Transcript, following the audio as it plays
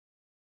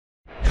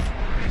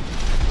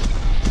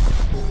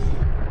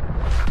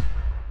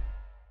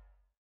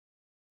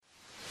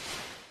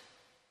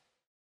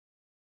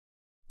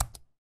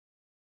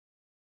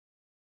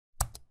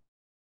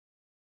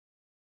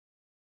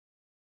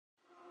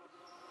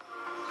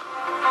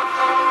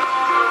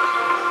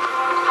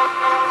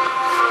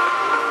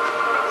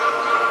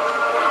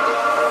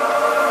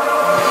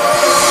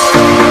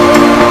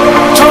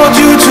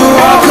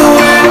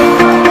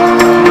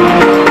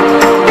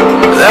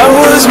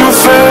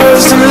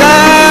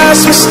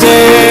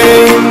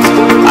mistakes.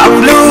 I'm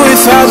blue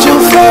without your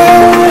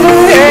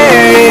face.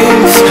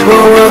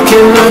 But what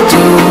can I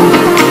do?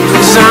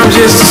 'Cause I'm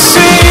just a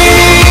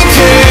sinking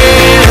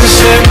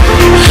ship,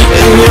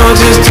 and you're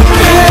just a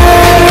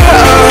pair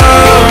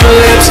of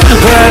lips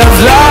that I've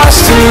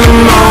lost in the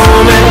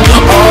moment.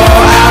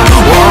 All I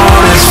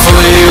want is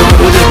for you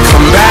to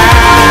come back.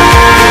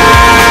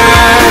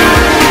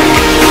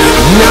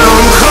 Now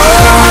I'm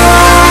caught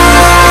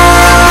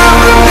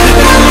in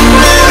the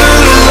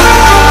middle of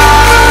life,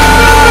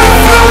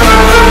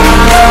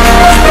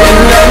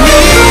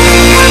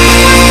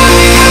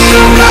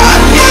 and I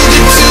need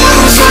you to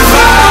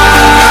survive.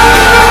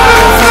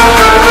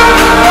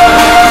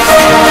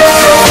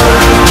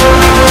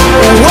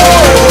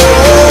 Whoa,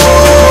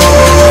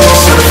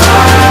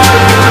 survive.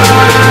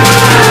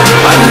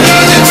 I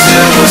need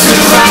you to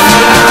survive.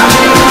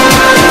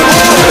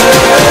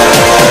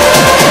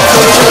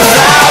 'Cause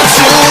without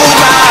you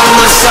by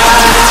my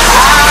side,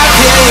 I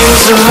can't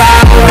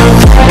survive.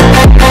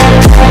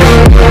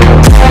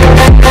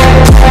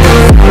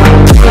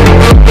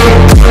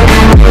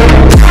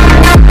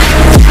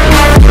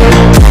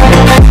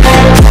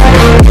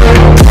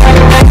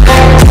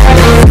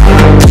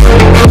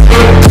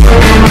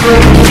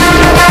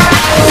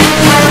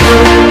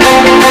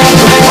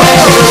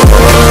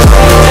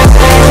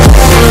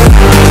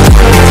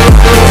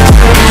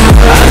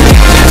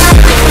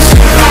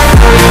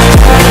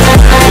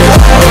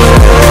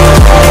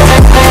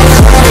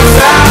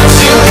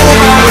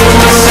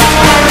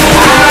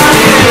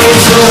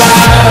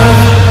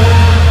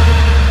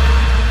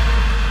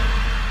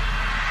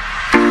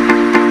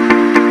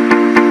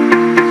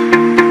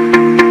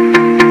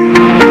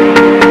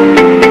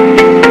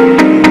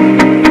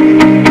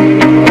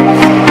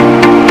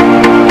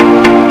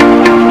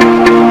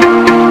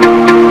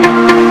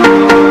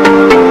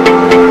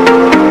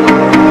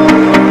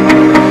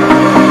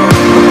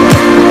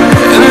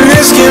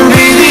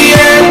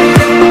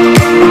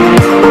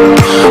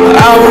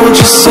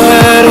 Just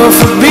settle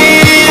for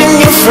being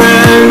your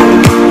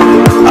friend.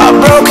 Our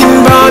broken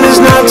bond is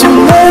not too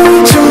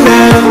late to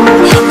mend.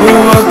 But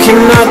what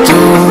can I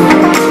do?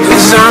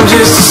 'Cause I'm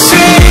just a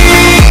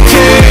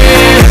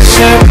sinking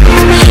ship,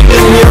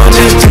 and you're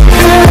just a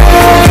pair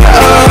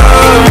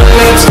of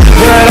lips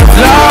that I've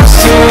lost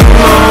in the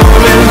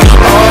moment.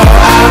 All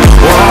I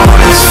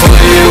want is for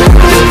you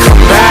to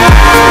come back.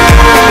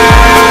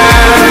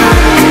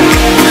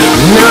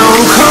 Now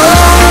I'm caught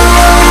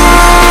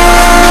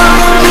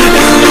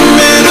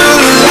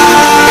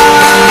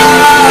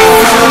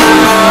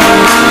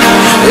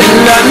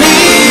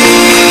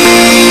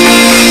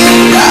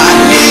and I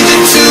need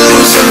you to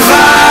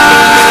survive.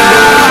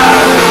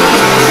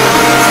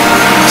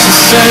 She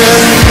said,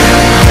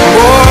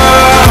 boy,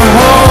 I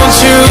want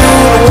you to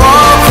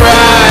walk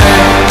right,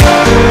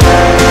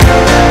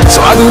 so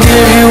I can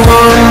give you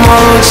one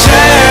more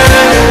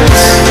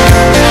chance.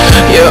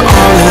 You're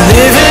only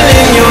living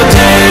in your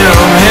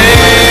damn head.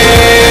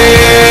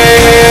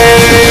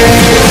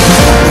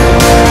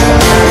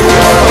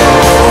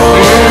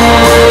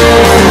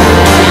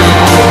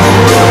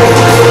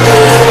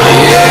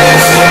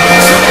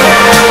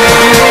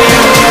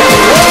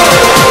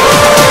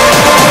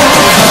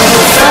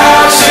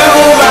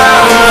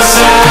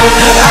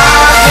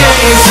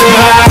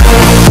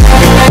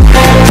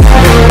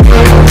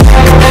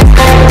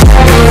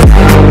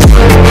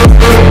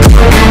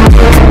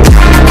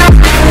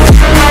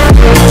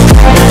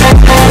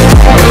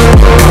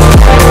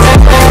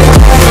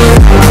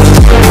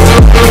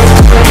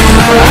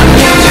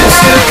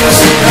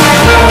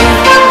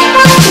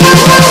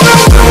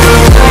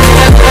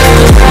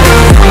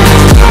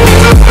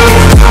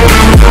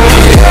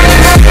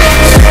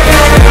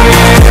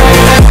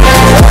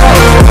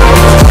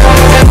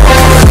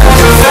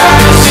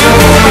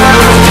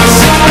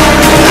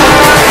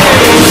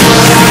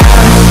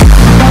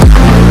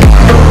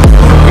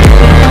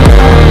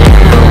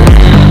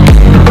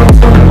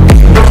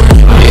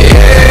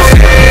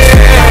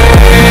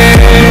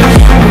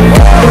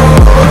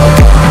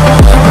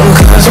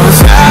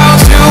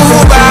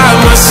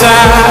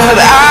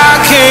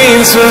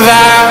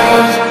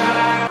 Survive.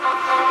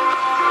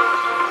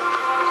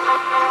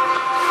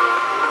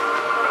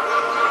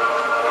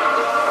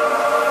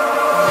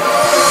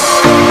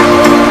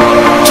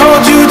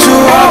 Told you to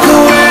walk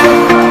away.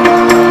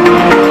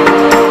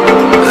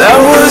 That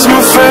was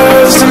my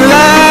first and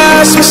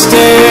last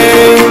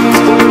mistake.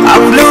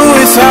 I'm blue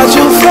without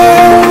your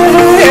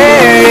face.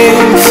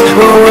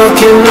 But what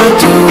can I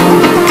do?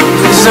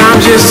 'Cause I'm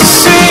just a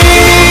sinking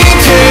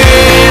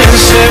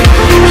ship,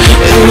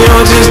 and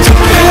you're just a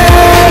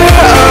pair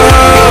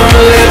of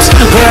lips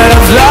that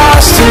I've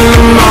lost in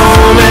the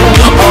moment.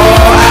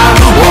 All I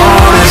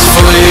want is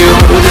for you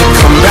to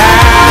come back.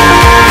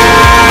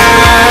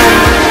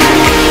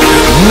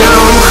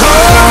 Now I'm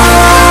caught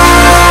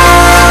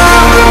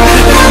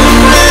in the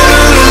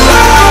middle of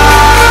life,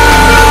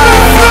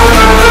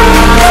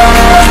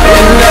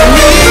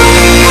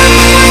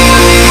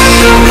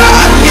 and I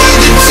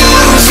need you to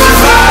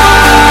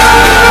survive.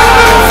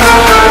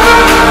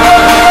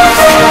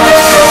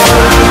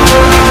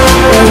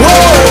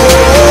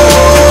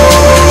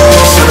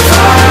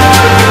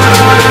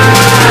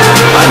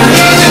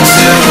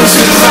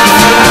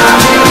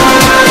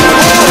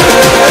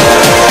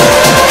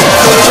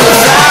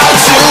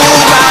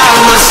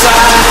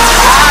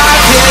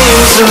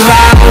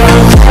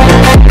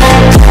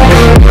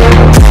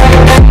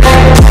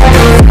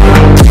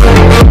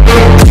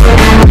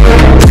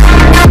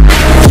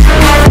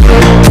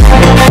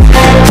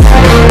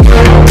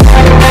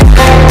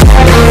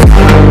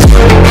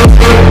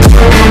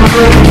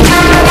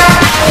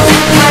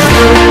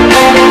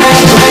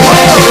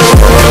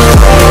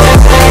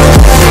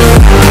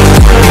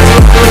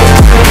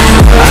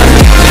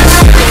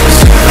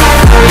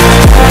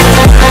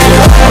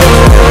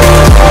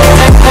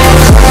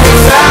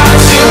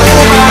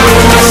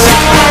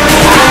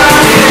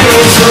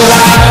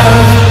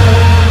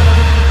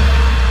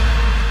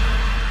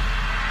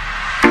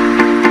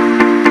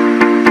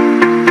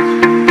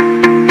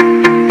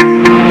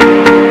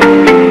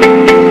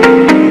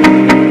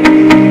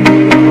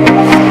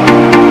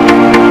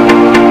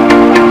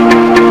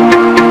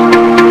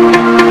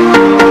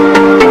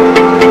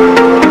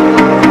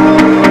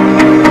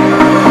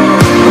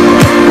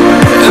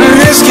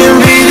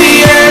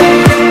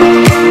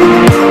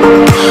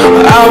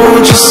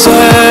 Just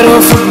settle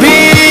for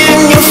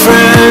being your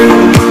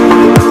friend.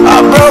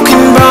 Our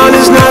broken bond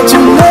is not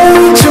too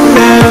late to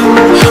mend.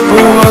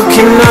 But what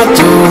can I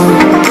do?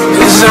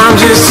 'Cause I'm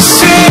just a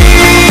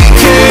sinking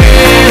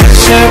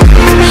ship,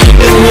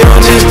 and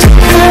you're just a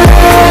pair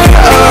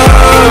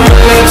of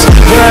lips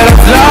that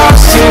I've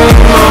lost in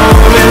the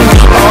moment.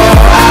 All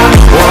I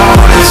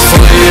want is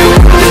for you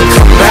to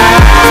come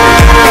back.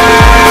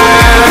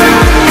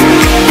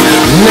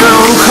 Now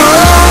I'm caught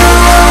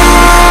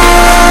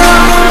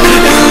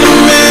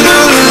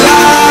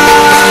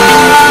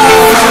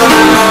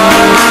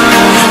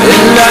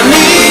and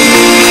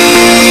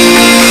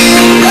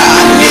I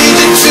need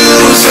you to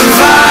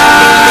survive.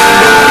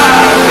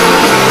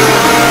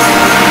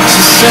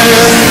 She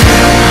said,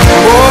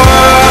 boy,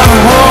 I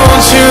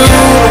want you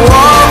to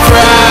walk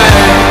right,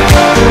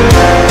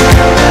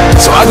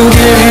 so I can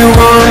give you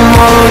one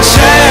more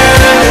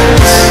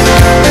chance.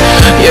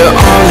 You're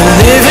only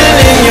living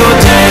in your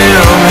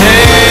damn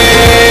head.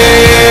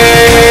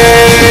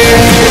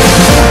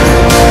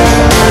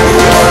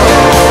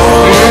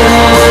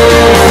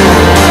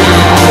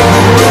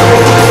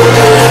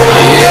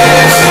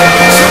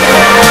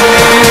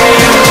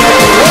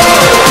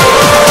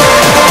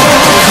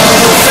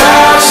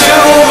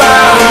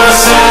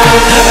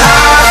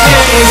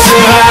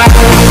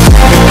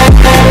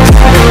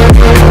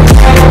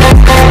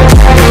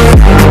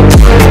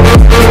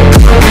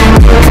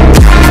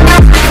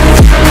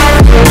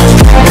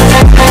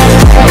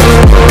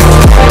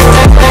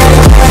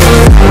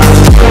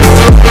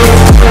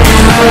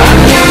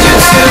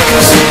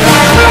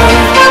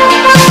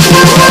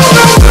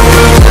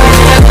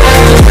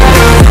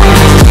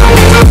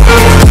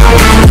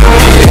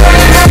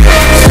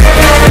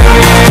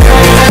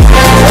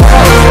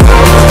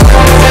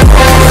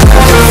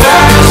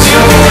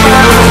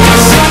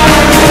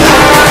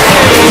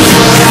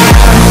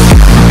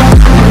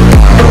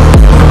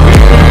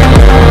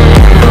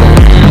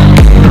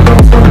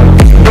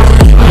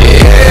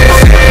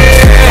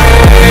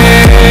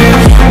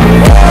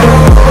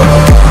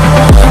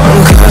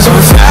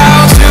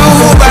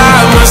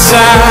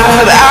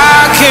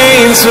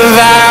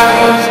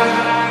 Survive.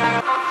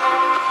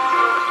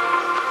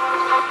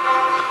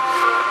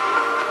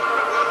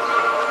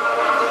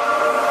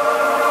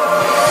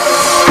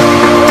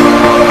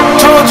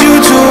 Told you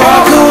to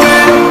walk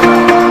away.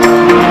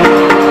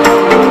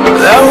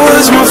 That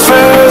was my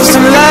first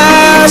and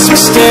last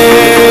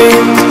mistake.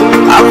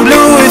 I'm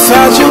blue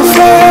without your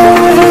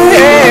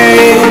face.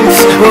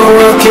 But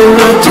what can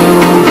I do?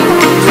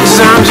 'Cause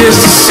I'm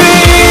just a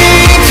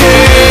sinking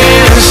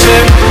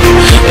ship,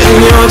 and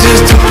you're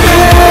just a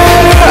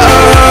pair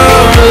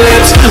of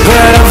lips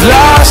that I've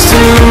lost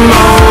in the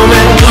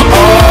moment.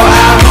 All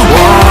I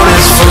want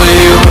is for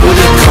you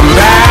to come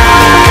back.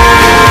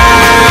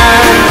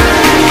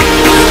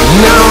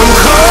 Now I'm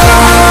caught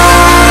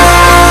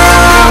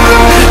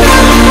in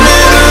the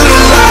middle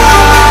of life,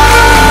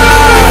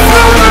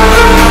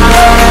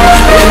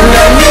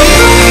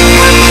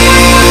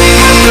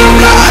 and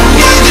I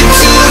need you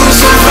to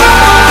survive.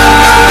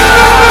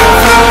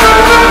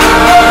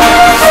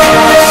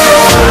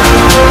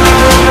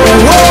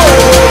 Whoa.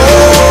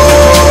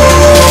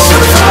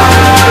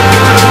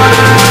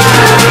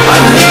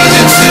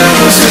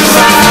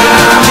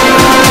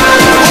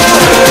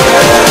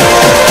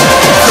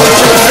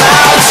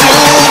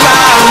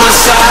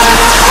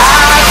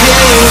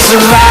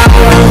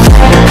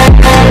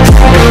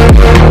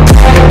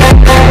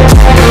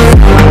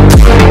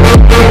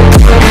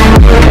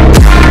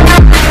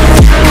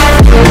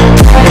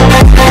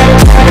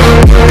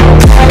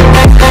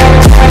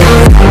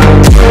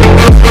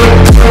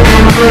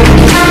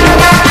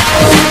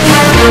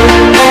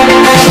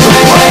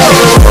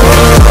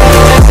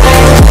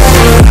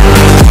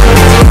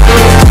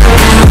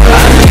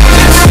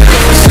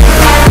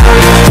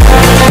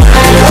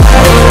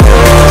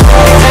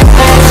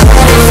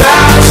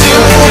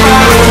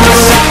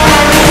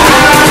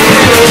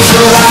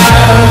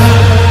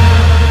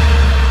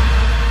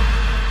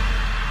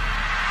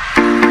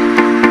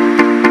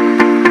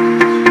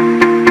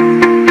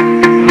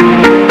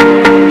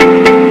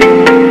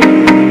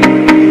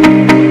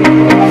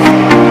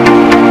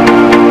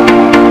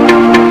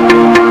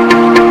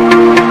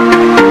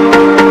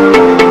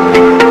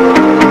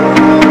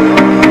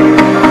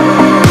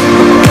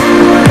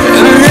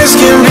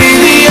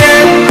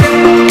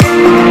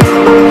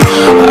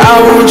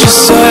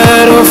 just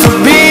settle for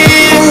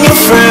being your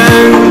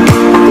friend.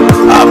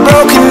 Our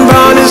broken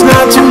bond is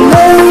not too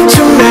late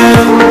to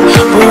mend,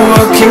 but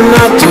what can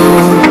I do?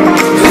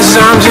 'Cause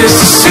I'm just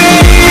a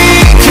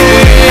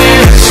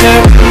sinking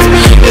ship,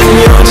 and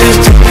you're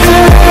just a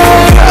pair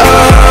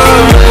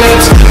of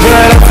lips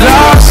that I've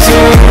lost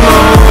in the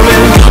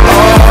moment.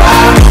 All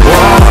I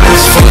want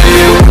is for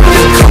you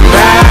to come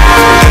back.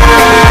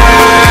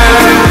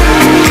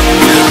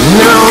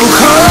 Now I'm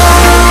caught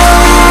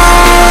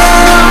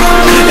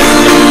in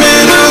the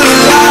middle of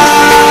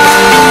life,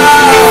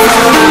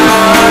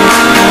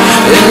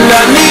 and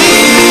I need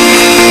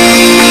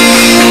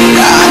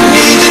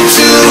you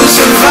to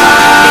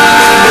survive.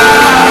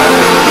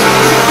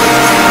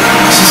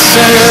 She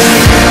said